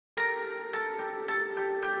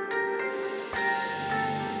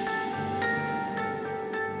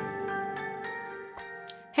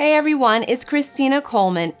Hey everyone, it's Kristina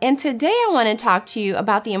Coleman, and today I want to talk to you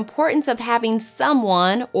about the importance of having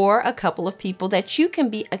someone or a couple of people that you can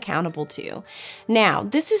be accountable to. Now,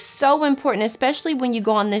 this is so important, especially when you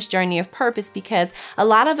go on this journey of purpose, because a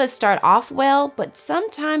lot of us start off well, but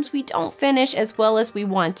sometimes we don't finish as well as we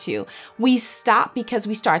want to. We stop because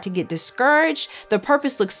we start to get discouraged. The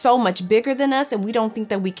purpose looks so much bigger than us and we don't think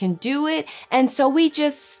that we can do it, and so we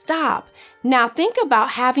just stop. Now think about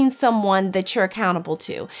having someone that you're accountable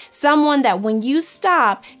to, someone that when you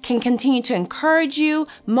stop can continue to encourage you,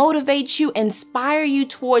 motivate you, inspire you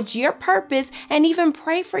towards your purpose, and even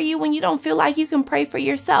pray for you when you don't feel like you can pray for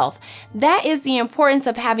yourself. That is the importance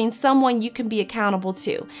of having someone you can be accountable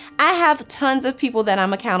to. I have tons of people that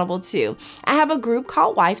I'm accountable to. I have a group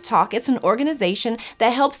called Wife Talk. It's an organization that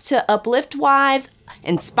helps to uplift wives,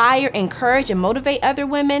 inspire, encourage, and motivate other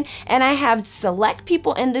women. And I have select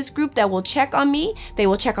people in this group that will check on me. They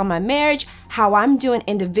will check on my marriage, how I'm doing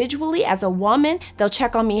individually as a woman. They'll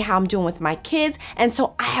check on me how I'm doing with my kids. And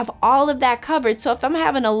so I have all of that covered. So if I'm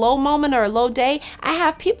having a low moment or a low day, I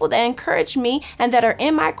have people that encourage me and that are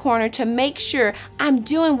in my corner to make sure I'm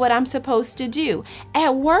doing what I'm supposed to do.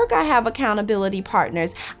 At work, I have accountability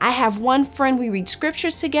partners. I have one friend we read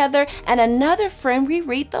scriptures together, and another friend we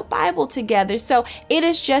read the Bible together. So it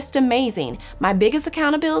is just amazing. My biggest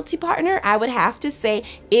accountability partner, I would have to say,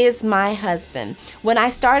 is my husband. When I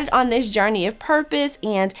started on this journey of purpose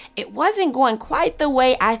and it wasn't going quite the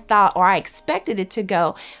way I thought or I expected it to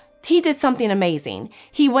go, he did something amazing.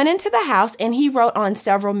 He went into the house and he wrote on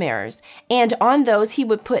several mirrors. And on those, he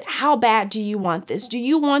would put, how bad do you want this? Do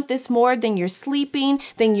you want this more than you're sleeping,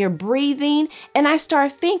 than you're breathing? And I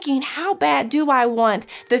started thinking, how bad do I want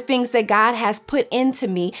the things that God has put into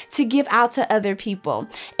me to give out to other people?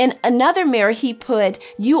 In another mirror, he put,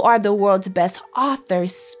 you are the world's best author,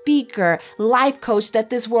 speaker, life coach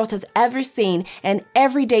that this world has ever seen. And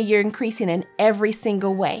every day you're increasing in every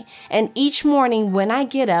single way. And each morning when I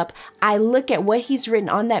get up, I look at what he's written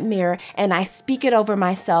on that mirror and I speak it over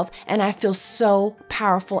myself, and I feel so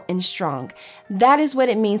powerful and strong. That is what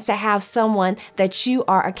it means to have someone that you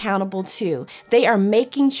are accountable to. They are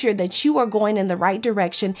making sure that you are going in the right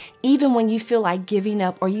direction, even when you feel like giving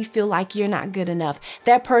up or you feel like you're not good enough.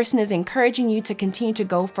 That person is encouraging you to continue to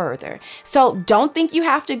go further. So don't think you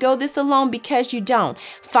have to go this alone, because you don't.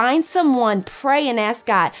 Find someone, pray and ask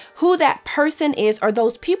God who that person is or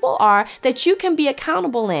those people are that you can be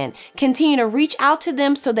accountable in. Continue to reach out to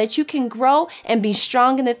them so that you can grow and be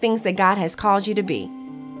strong in the things that God has called you to be.